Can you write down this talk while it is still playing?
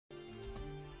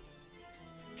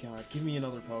god, give me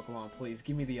another Pokemon, please.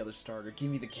 Give me the other starter.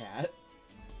 Give me the cat.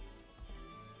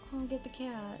 I'll get the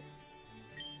cat.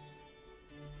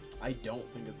 I don't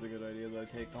think it's a good idea that I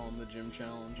take on the gym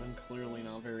challenge. I'm clearly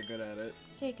not very good at it.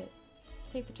 Take it.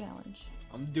 Take the challenge.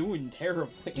 I'm doing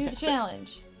terribly. Do the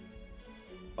challenge.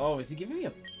 Oh, is he giving me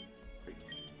a...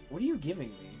 What are you giving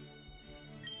me?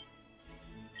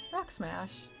 Rock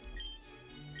Smash.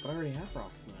 But I already have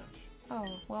Rock Smash.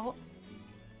 Oh, well.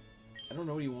 I don't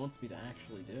know what he wants me to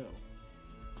actually do.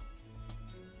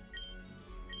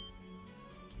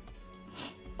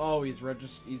 Oh, he's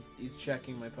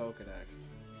checking my Pokedex.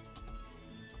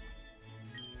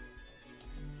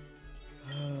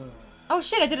 Oh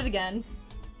shit, I did it again.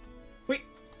 Wait.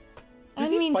 I Does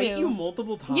didn't he mean fight to. you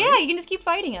multiple times? Yeah, you can just keep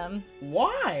fighting him.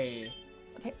 Why?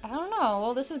 I don't know.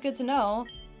 Well, this is good to know.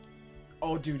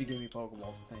 Oh, dude, he gave me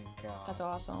Pokeballs. Thank God. That's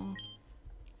awesome.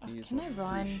 Use Can I what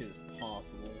run? free shit as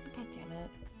possible. God damn it.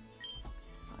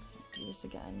 Do this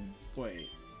again. Wait.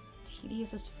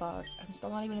 Tedious as fuck. I'm still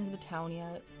not even into the town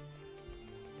yet.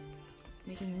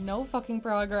 Making no fucking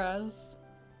progress.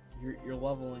 You're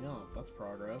leveling up. That's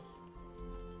progress.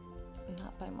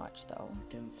 Not by much, though.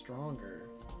 Getting stronger.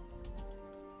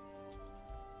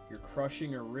 You're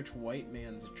crushing a rich white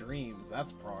man's dreams.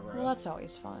 That's progress. Well, that's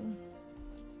always fun.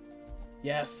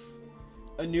 Yes!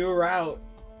 A new route!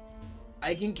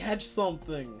 I can catch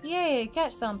something! Yay,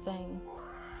 catch something.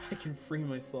 I can free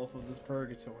myself of this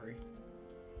purgatory.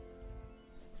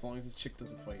 As long as this chick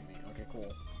doesn't fight me. Okay, cool.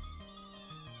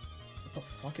 What the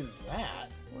fuck is that?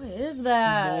 What is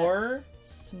that? S'more?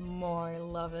 S'more, I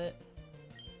love it.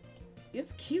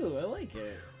 It's cute, I like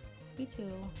it. Me too.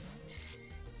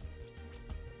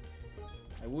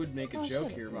 I would make a Oh, joke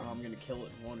shit. here about how I'm gonna kill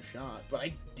it in one shot, but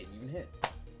I didn't even hit.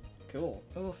 Cool.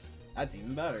 Oof. That's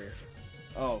even better.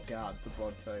 Oh god, it's a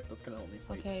bug type. That's gonna help me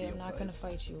fight Okay, steel I'm not gonna types.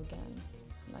 fight you again.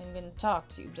 I'm not even gonna talk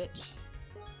to you, bitch.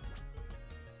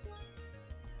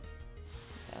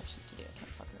 I have shit to do. I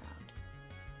can't fuck around.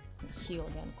 I'm gonna heal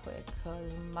again quick,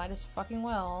 cause might as fucking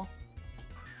well.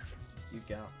 You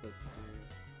got this, dude.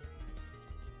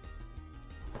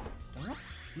 Stop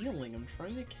healing. I'm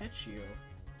trying to catch you.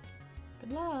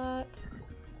 Good luck.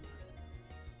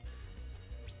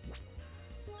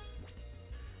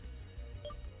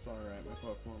 It's alright, my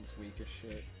Pokemon's weak as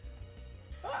shit.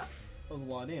 Ah! That was a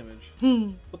lot of damage.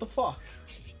 What the fuck?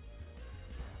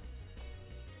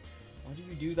 Why do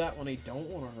you do that when I don't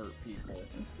want to hurt people?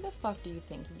 Who the fuck do you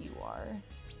think you are?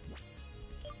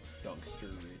 Youngster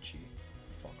Richie.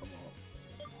 Fuck him up.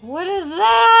 What is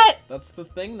that? That's the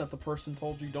thing that the person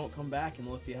told you don't come back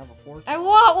unless you have a fortune. I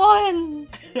want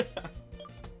one!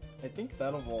 I think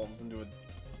that evolves into a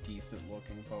decent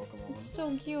looking Pokemon. It's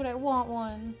so cute, I want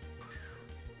one.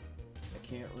 I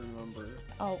can't remember.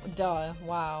 Oh, duh.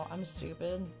 Wow, I'm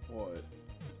stupid. What?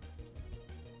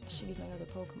 I should use my other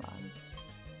Pokemon.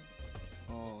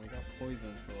 Oh, I got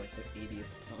poisoned for like the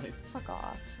 80th time. Fuck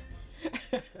off.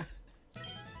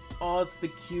 Oh, it's the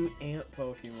cute ant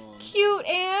Pokemon. Cute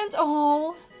ant!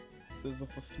 Oh! It says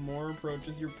if a s'more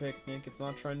approaches your picnic, it's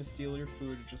not trying to steal your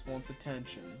food, it just wants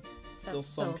attention. Still, That's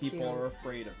some so people cute. are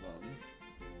afraid of them.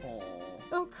 Aww.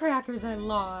 Oh, crackers, I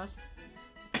lost.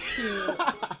 Cute.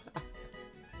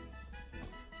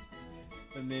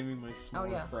 I'm naming my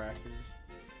s'more yeah. crackers.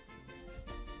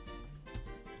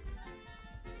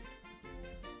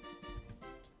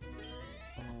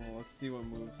 Oh, let's see what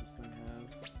moves this thing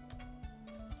has.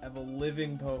 I have a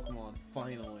living Pokemon,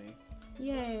 finally.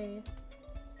 Yay.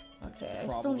 That's Okay, I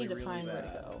still probably need to really find where to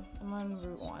bad. go. I'm on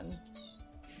Route 1.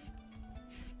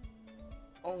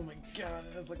 Oh my god,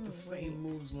 it has like the same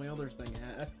moves my other thing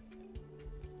had.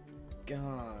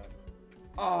 God.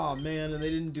 Oh man, and they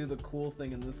didn't do the cool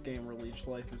thing in this game where leech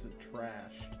life isn't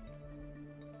trash.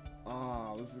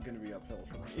 Ah, this is gonna be uphill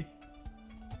for me.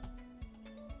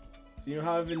 So you know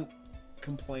how I've been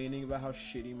complaining about how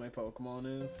shitty my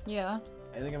Pokemon is? Yeah.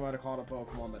 I think I might have caught a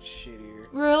Pokemon that's shittier.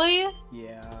 Really?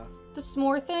 Yeah. The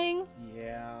s'more thing?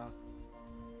 Yeah.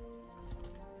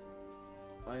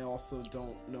 I also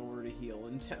don't know where to heal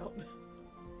in town.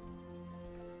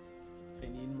 I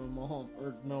need my mom.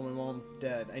 Or, no, my mom's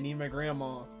dead. I need my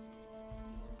grandma.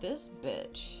 This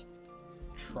bitch.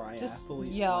 Triathlete Just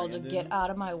yell to Brandon. get out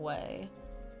of my way.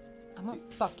 I'm gonna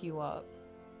fuck you up.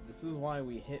 This is why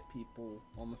we hit people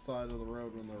on the side of the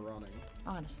road when they're running.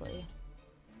 Honestly.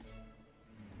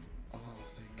 Oh,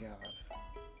 thank God.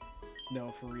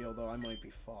 No, for real though, I might be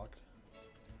fucked.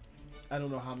 I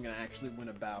don't know how I'm gonna actually win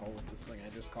a battle with this thing I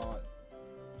just caught.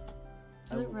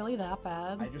 Is it really that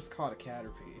bad? I just caught a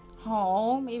Caterpie.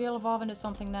 Oh, maybe I'll evolve into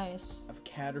something nice. I have a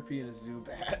Caterpie and a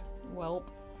Zubat. Welp.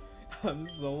 I'm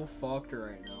so fucked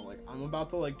right now. Like, I'm about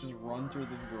to, like, just run through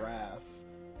this grass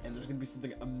and there's gonna be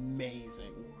something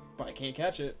amazing, but I can't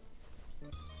catch it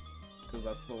because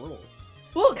that's the rule.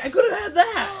 Look, I could have had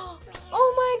that.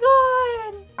 Oh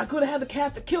my god! I could have had the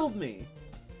cat that killed me.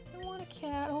 I want a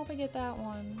cat. I hope I get that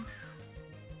one.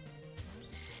 I'm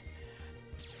so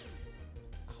mad.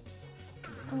 I'm so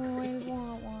fucking Oh, I angry.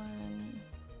 want one.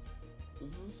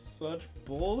 This is such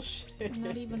bullshit. I'm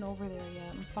not even over there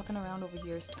yet. I'm fucking around over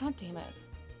here. God damn it.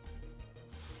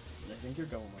 I think you're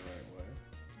going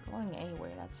the right way. Going a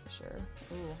way, that's for sure.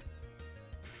 Ooh.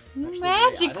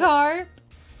 Actually, Magikarp!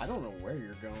 I don't know where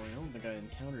you're going. I don't think I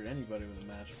encountered anybody with a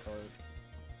Magikarp.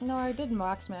 No, I did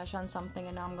Rock Smash on something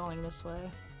and now I'm going this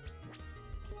way.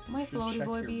 Might Should Floaty check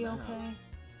Boy your be map. okay?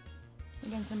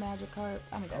 Against a Magikarp?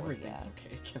 I'm going with Everything's yeah.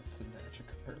 okay against the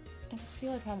Magikarp. I just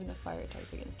feel like having a fire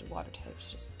type against a water type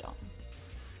is just dumb.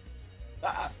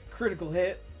 Ah! Critical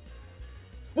hit.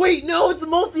 Wait, no, it's a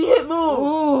multi-hit move!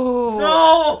 Ooh!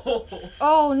 No!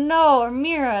 Oh no,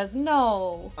 Ramirez,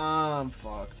 no! I'm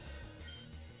fucked.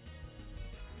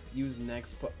 Use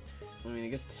next I mean, I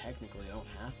guess technically I don't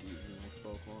have to use the next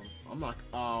Pokemon. I'm not.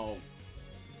 Oh.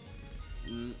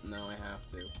 No, I have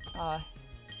to. I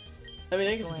mean,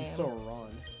 I That's guess I can lame. still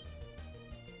run.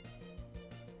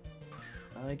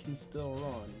 I can still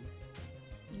run.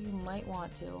 You might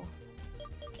want to.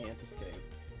 Can't escape.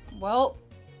 Well,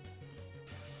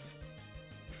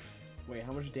 Wait,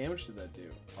 how much damage did that do?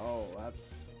 Oh,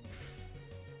 that's...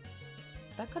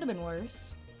 that could have been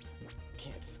worse.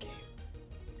 Can't escape.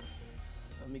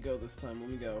 Let me go this time. Let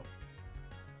me go.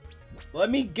 Let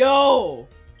me go!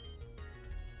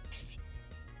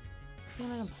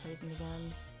 Damn it, I'm poisoned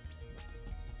again.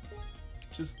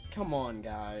 Just come on,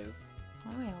 guys.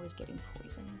 Why am I always getting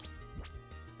poisoned?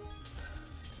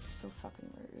 So fucking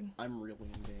rude. I'm really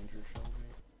in danger, Shelby.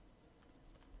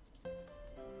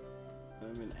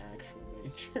 I'm in actual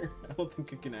danger. I don't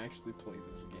think I can actually play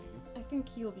this game. I think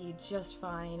you'll be just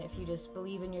fine if you just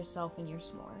believe in yourself and your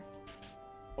s'more.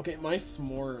 Okay, my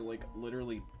s'more, like,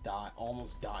 literally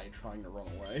almost died trying to run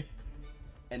away.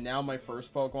 And now my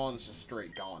first Pokemon is just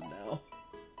straight gone now.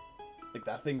 Like,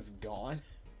 that thing's gone.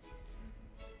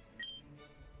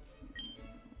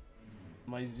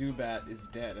 My Zubat is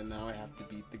dead, and now I have to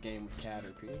beat the game with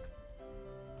Caterpie.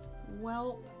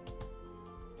 Well...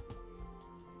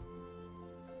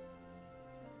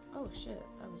 oh shit,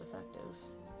 that was effective.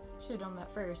 Should've done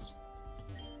that first.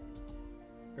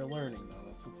 You're learning, though.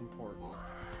 That's what's important.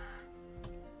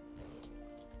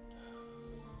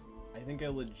 I think I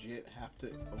legit have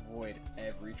to avoid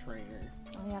every trainer.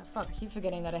 Oh yeah, fuck, I keep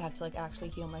forgetting that I have to like actually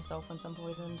heal myself once I'm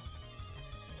poisoned.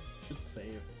 Should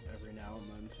save every now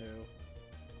and then, too.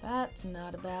 That's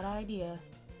not a bad idea.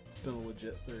 It's been a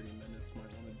legit 30 minutes. Might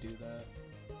want to do that.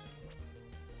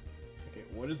 Okay,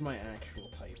 what is my actual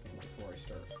typing before I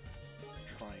start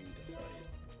trying to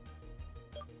fight?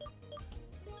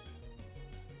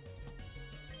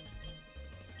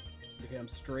 Okay, I'm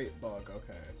straight bug.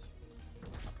 Okay.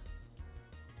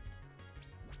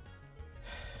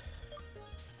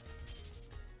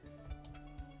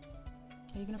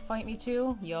 Are you gonna fight me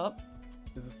too? Yup.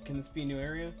 Can this be a new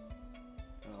area?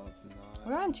 Oh, it's not.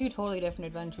 We're on two totally different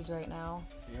adventures right now.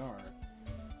 We are.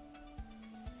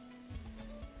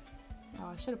 Oh,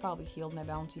 I should have probably healed my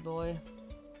bounty boy.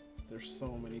 There's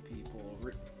so many people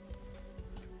over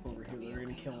here that are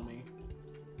gonna kill me.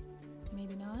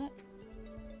 Maybe not.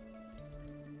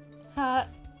 Ha!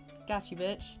 Got you,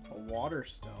 bitch. A water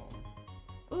stone.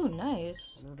 Ooh,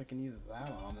 nice. I wonder what I can use that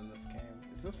on in this game.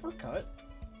 Is this for cut?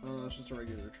 Oh, no, it's just a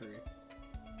regular tree.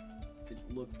 It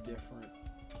looked different.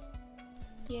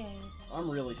 Yay. I'm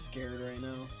really scared right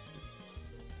now.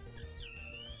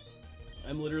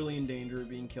 I'm literally in danger of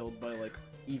being killed by, like,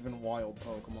 even wild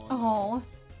Pokemon. Oh,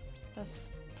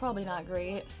 that's probably not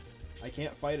great. I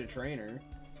can't fight a trainer.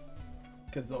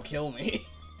 Because they'll kill me.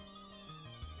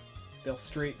 They'll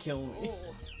straight kill me.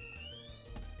 Ooh.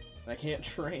 I can't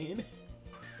train.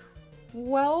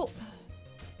 Well,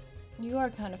 you are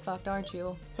kind of fucked, aren't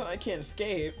you? I can't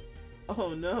escape.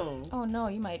 Oh no. Oh no,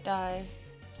 you might die.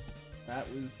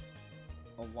 That was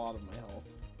a lot of my health.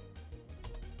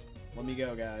 Let me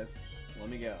go, guys. Let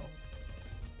me go.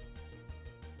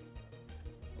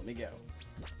 Let me go.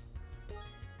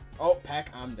 Oh,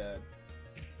 Peck, I'm dead.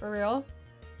 For real?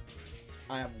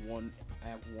 I have one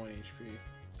HP.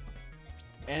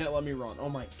 And it let me run. Oh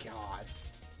my god.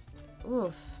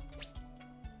 Oof.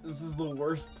 This is the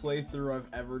worst playthrough I've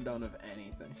ever done of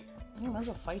anything. I might as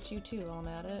well fight you too while I'm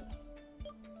at it.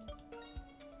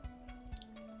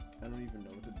 I don't even know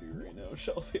what to do right now,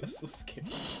 Shelby. I'm so scared.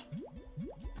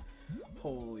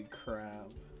 Holy crap.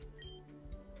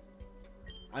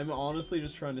 I'm honestly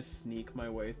just trying to sneak my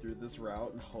way through this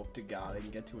route and hope to God I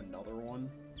can get to another one.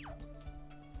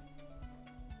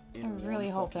 I really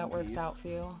hope that works out for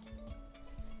you.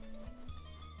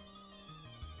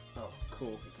 Oh,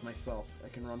 cool. It's myself. I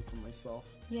can run from myself.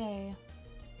 Yay.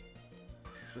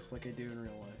 Just like I do in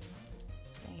real life.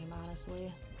 Same,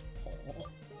 honestly. Oh.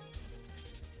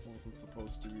 Wasn't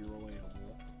supposed to be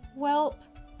relatable. Welp.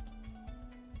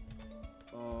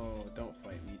 Oh, don't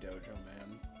fight me, Dojo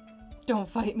Man. Don't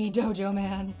fight me, Dojo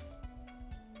Man.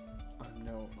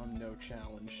 I'm no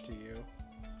challenge to you.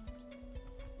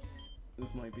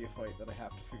 This might be a fight that I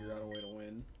have to figure out a way to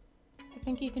win. I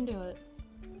think you can do it.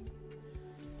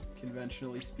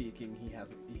 Conventionally speaking, he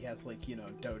has like, you know,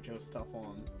 dojo stuff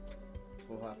on.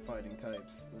 So we'll have fighting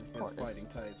types. And if he has fighting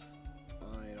types,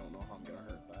 I don't know how I'm gonna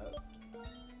hurt that.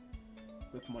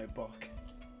 With my book.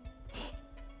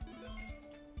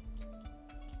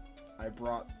 I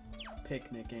brought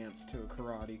picnic ants to a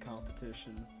karate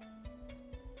competition.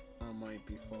 I might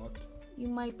be fucked. You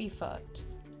might be fucked.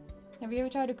 Have you ever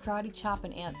tried to karate chop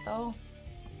an ant, though?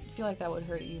 I feel like that would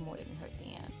hurt you more than hurt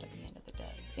the ant at the end of the day.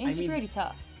 'Cause ants are pretty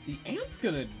tough. The ant's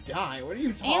gonna die. What are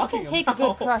you talking about? Ants can take a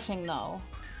good crushing, though.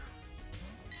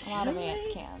 A lot of ants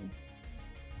can.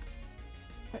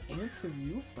 What ants have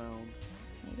you found?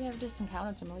 Maybe I've just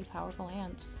encountered some really powerful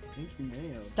ants. I think you may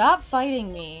have. Stop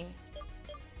fighting me!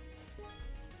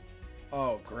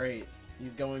 Oh, great.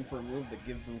 He's going for a move that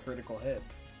gives him critical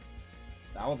hits.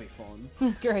 That'll be fun.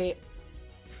 Great.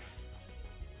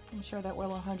 I'm sure that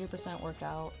will 100% work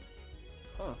out.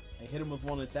 Huh. I hit him with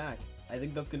one attack. I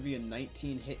think that's gonna be a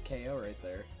 19 hit KO right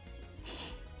there.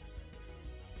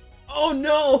 Oh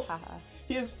no! Haha.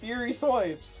 He has Fury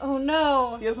Swipes! Oh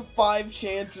no! He has 5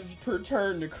 chances per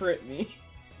turn to crit me.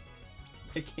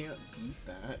 I can't beat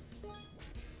that.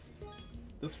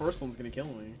 This first one's gonna kill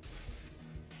me.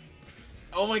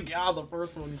 Oh my god, the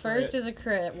first one crit. First is a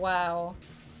crit, wow.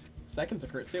 Second's a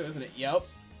crit too, isn't it? Yep.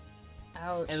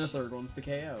 Ouch. And the third one's the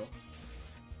KO.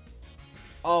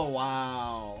 Oh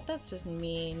wow. That's just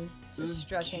mean. This Just is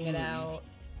stretching it gay. out.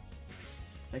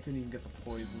 I couldn't even get the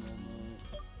poison on that.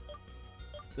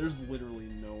 There's literally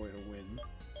no way to win.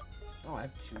 Oh, I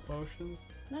have 2 potions?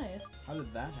 Nice. How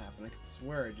did that happen? I could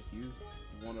swear I just used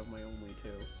one of my only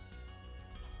 2.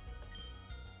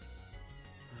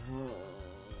 You're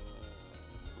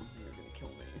gonna kill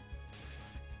me.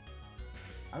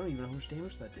 I don't even know how much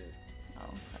damage that did.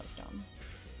 Oh, that was dumb.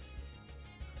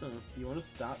 Huh. You want to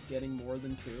stop getting more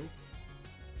than 2?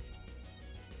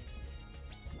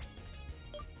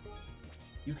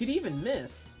 You could even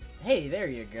miss. Hey, there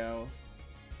you go.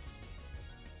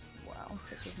 Wow,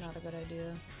 this was not a good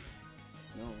idea.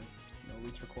 No,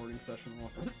 this recording session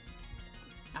wasn't.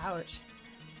 Ouch.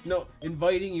 No,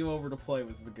 inviting you over to play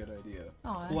was the good idea.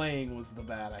 Aw. Playing was the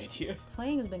bad idea.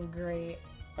 Playing has been great.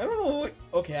 I don't know what...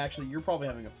 Okay, actually, you're probably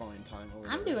having a fine time over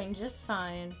I'm there. doing just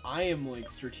fine. I am, like,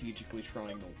 strategically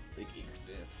trying to, like,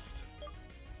 exist.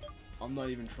 I'm not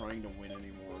even trying to win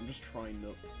anymore. I'm just trying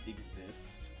to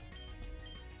exist.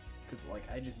 Because, like,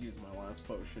 I just used my last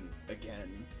potion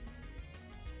again.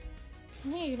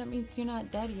 Hey, that means you're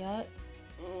not dead yet.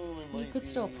 Oh, You could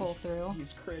still pull through.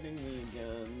 He's critting me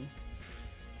again.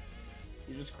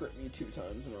 He just crit me 2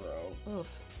 times in a row.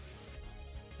 Oof.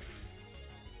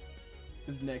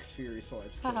 His next Fury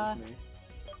Swipes kills Haha. me.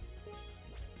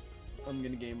 I'm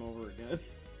gonna game over again.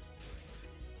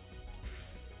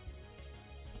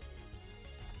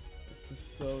 This is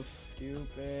so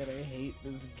stupid. I hate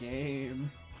this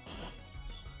game.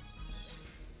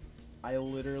 I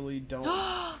literally don't...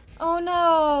 Oh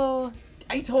no!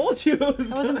 I told you it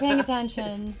was I wasn't gonna paying happen.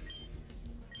 attention.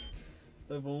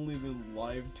 I've only been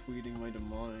live tweeting my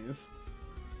demise.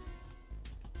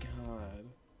 God.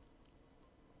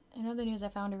 In other news, I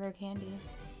found a rare candy.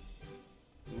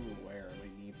 Ooh, where?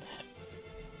 I need that.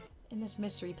 In this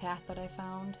mystery path that I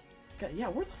found. God, yeah,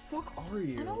 where the fuck are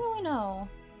you? I don't really know.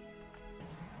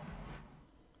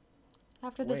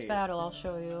 After this Wait. battle, I'll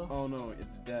show you. Oh no,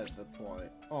 it's dead, that's why.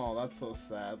 Oh, that's so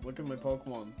sad. Look at my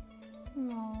Pokemon.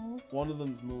 No. One of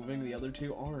them's moving, the other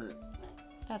 2 aren't.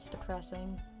 That's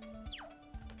depressing.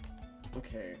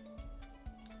 Okay.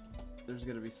 There's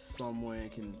gotta be some way I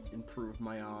can improve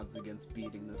my odds against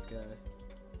beating this guy.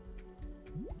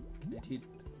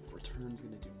 Return's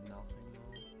gonna do nothing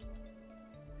though.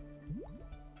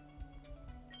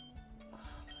 Oh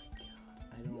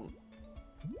my god.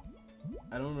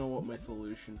 I don't know what my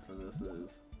solution for this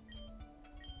is.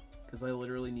 Because I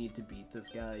literally need to beat this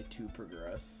guy to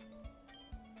progress.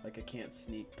 Like, I can't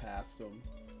sneak past him.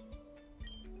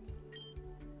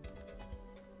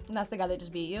 And that's the guy that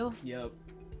just beat you? Yep.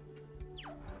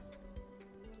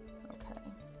 Okay.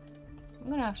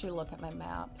 gonna actually look at my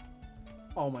map.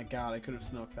 Oh my god, I could have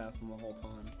snuck past him the whole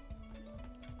time.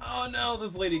 Oh no,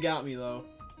 this lady got me though.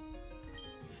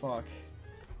 Fuck.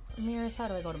 Ramirez, how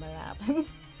do I go to my map?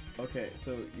 Okay,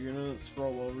 so you're gonna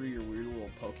scroll over your weird little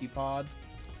Pokepod,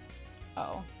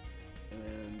 Oh, and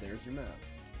then there's your map.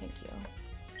 thank you.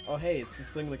 Oh hey, it's this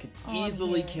thing that could Oh, I'm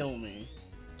easily here. kill me.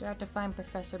 Do I have to find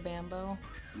Professor Bambo?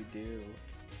 You do.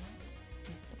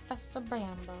 Professor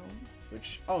Bambo.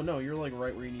 Which, oh no, you're like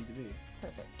right where you need to be.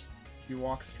 Perfect. If you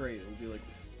walk straight, it'll be like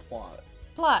plot.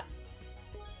 Plot!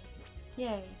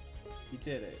 Yay. You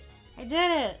did it. I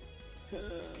did it!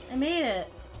 I made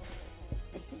it!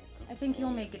 I think you'll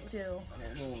make it too.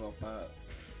 I don't know about that.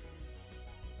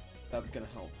 That's gonna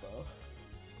help though.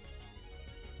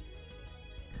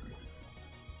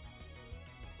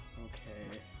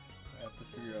 Okay. I have to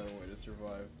figure out a way to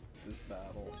survive this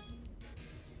battle.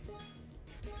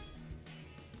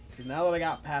 Because now that I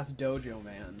got past Dojo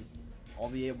Man, I'll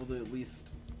be able to at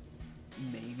least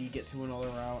maybe get to another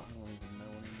route. I don't even know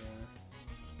anymore.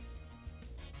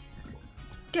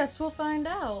 Guess we'll find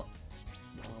out.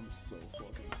 I'm so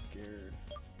fucking scared.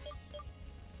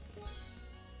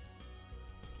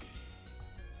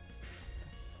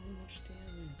 That's so much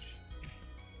damage.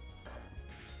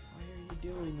 Why are you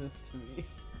doing this to me?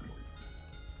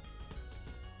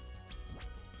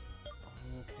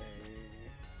 Okay.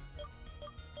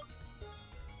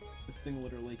 This thing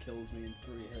literally kills me in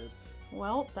 3 hits.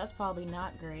 Well, that's probably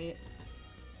not great.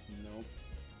 Nope.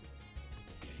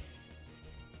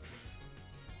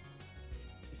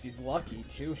 If he's lucky,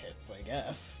 2 hits, I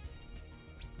guess.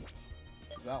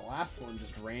 'Cause that last one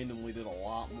just randomly did a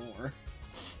lot more.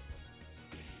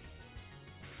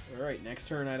 Alright, next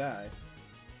turn I die.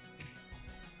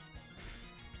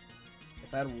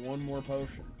 If I had 1 more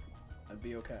potion, I'd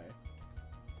be okay.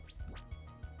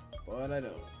 But I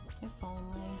don't. If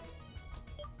only.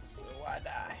 So I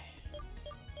die.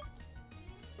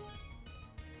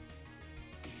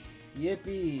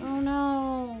 Yippee! Oh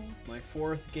no! My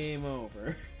 4th game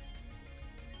over.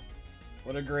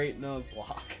 What a great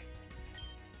Nuzlocke.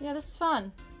 Yeah, this is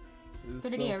fun. This is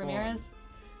Good so idea, fun. Ramirez.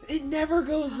 It never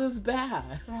goes this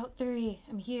bad. Route 3.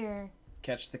 I'm here.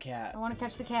 Catch the cat. I want to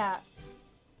catch the cat.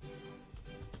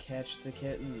 Catch the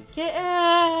kitten.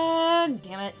 Kitten!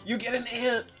 Damn it. You get an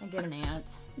ant! I get an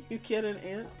ant. You get an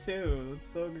ant too. That's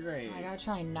so great. I gotta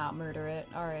try and not murder it.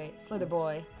 Alright, Slither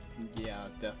boy. Yeah,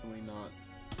 definitely not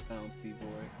bouncy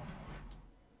boy.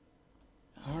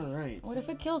 Alright. What if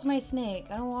it kills my snake?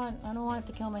 I don't want it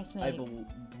to kill my snake.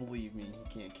 Believe me,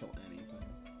 he can't kill anything.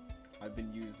 I've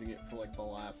been using it for like the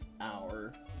last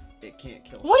hour. It can't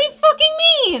kill What do you shit. fucking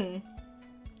mean?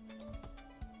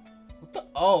 What the?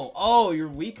 Oh, you're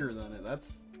weaker than it.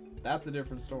 That's a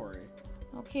different story.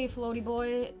 Okay, floaty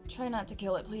boy, try not to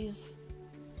kill it, please.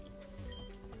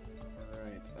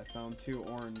 Alright, I found 2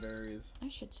 orange berries. I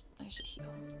should heal.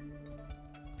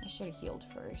 I should have healed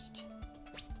first.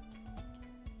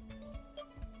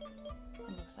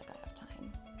 It looks like I have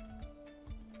time.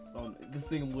 Oh, this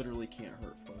thing literally can't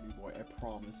hurt Floaty Boy. I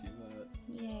promise you that.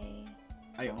 Yay.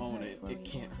 I Don't own hurt it. Floaty It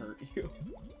can't Boy. hurt you.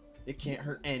 It can't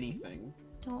hurt anything.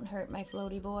 Don't hurt my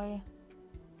floaty boy.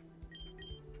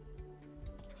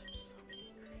 I'm so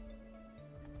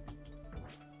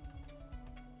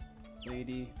angry.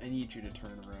 Lady, I need you to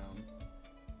turn around.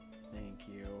 Thank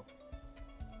you.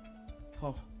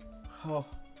 Oh,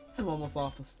 I'm almost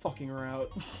off this fucking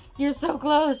route. You're so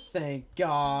close. Thank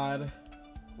God.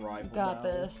 Rival Got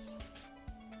battle. this.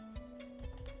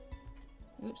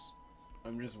 Oops.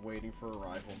 I'm just waiting for a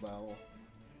rival battle.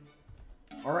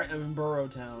 Alright, I'm in Burrow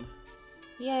Town.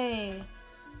 Yay.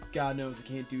 God knows I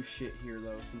can't do shit here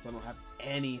though, since I don't have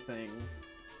anything.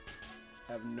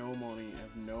 I have no money, I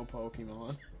have no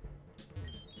Pokemon.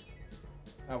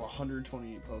 I have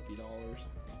 128 Poké-Dollars.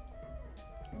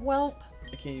 Welp.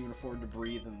 I can't even afford to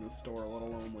breathe in this store, let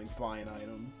alone like buy an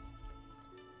item.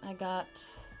 I got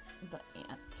the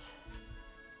ant.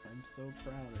 I'm so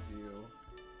proud of you.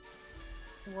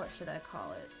 What should I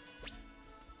call it?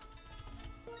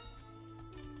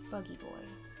 Buggy boy.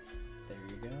 There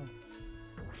you go.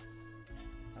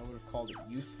 I would have called it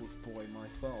Useless Boy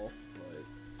myself, but...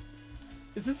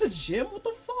 Is this the gym? What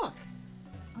the fuck?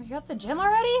 Oh, you got the gym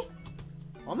already?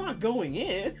 I'm not going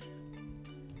in.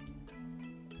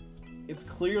 It's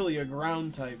clearly a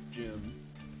ground type gym.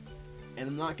 And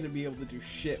I'm not gonna be able to do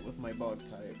shit with my bug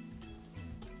type.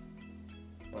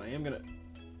 But I am gonna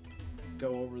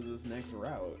go over this next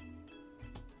route.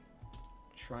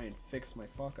 Try and fix my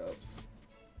fuck ups.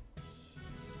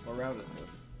 What route is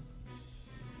this?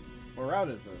 What route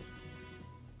is this?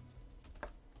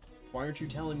 Why aren't you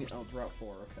telling me? Oh, it's Route 4,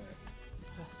 okay.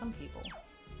 Some people.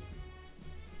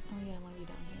 Oh yeah, I want to be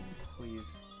down here.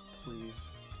 Please. Please.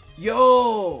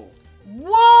 Yo!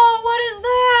 Whoa, what is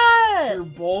that?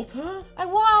 Gerbolta? I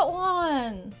want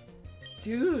one.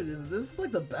 Dude, this is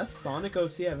like the best Sonic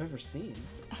OC I've ever seen.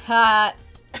 Ha.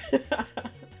 I'm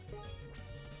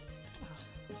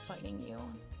fighting you.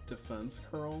 Defense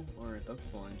curl? Alright, that's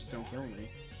fine. Just don't kill me.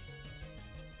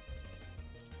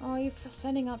 Oh, you're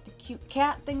sending out the cute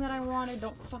cat thing that I wanted.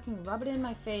 Don't fucking rub it in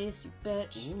my face, you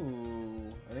bitch. Ooh,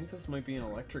 I think this might be an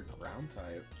electric ground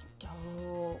type.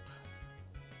 Dope.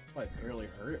 That's why I barely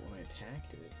hurt it when I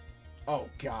attacked it. Oh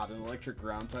god, an electric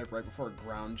ground type right before a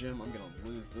ground gym? I'm gonna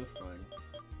lose this thing.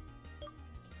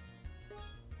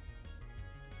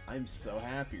 I'm so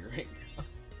happy right now.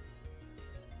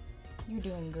 You're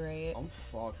doing great. I'm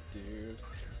fucked, dude.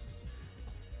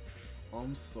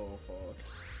 I'm so fucked.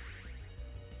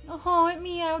 Oh, it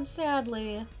meowed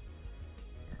sadly.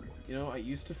 You know, I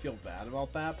used to feel bad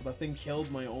about that, but that thing killed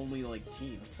my only, like,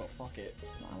 team, so fuck it.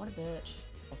 Wow, what a bitch.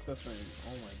 Fuck that thing.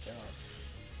 Oh my god.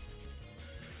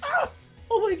 Ah!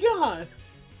 Oh my god!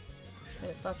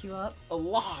 Did it fuck you up? A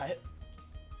lot!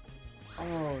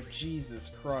 Oh,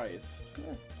 Jesus Christ.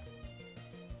 Yeah.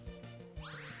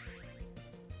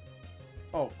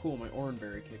 Oh, cool, my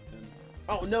Oranberry kicked in.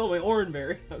 Oh no, my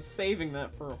Oranberry! I was saving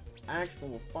that for an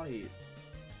actual fight.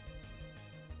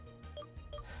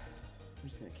 I'm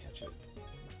just gonna catch it.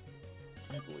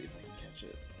 I believe I can catch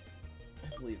it. I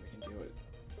believe I can do it.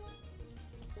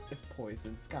 It's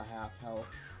poison. It's got half health.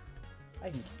 I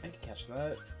can catch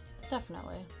that.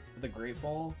 Definitely. With a Great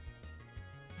Ball.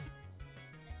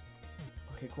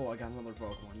 Okay, cool. I got another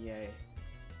Pokemon. Yay.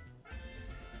 I'm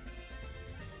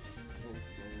still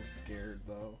so scared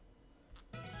though.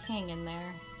 Hang in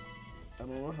there. I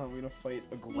don't know how I'm gonna fight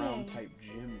a ground type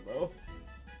gym though.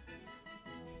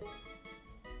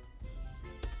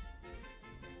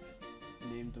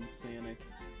 Named him Sanic.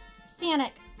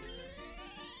 Sanic!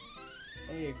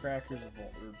 Hey, Cracker's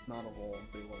evolved, or not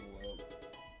evolved, they level up.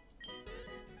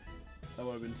 That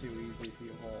would have been too easy if he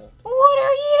evolved. What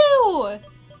are you?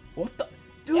 What the?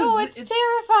 Dude, Oh, it's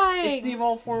terrifying! It's the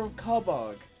evolved form of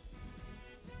Cubug.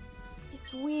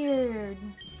 It's weird.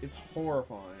 It's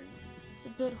horrifying. It's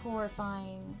a bit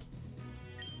horrifying.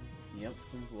 Yep,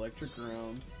 thing's electric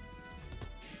ground.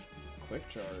 Quick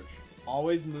charge.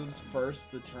 Always moves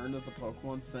first the turn that the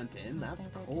Pokemon sent in? That's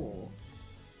cool.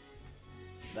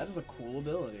 That is a cool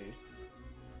ability.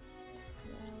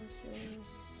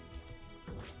 Paralysis.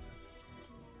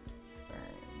 Burn.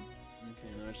 Okay,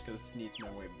 now I just gotta sneak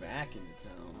my way back into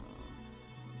town.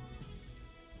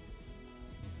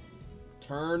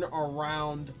 Turn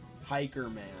around, Hiker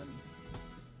Man.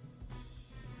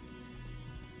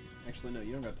 Actually, no,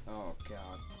 you don't got. Oh,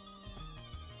 God.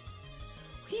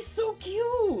 He's so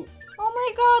cute! Oh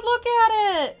my god, look at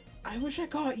it! I wish I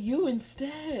got you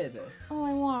instead. Oh,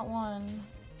 I want one.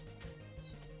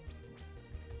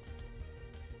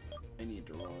 I need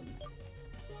to run.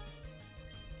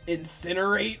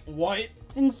 Incinerate? What?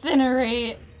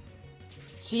 Incinerate.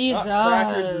 Jesus.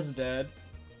 Crackers is dead.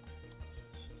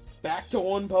 Back to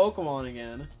one Pokemon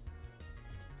again.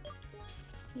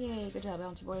 Yay, good job,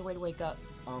 Bounty Boy. Way to wake up.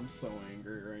 I'm so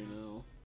angry right now.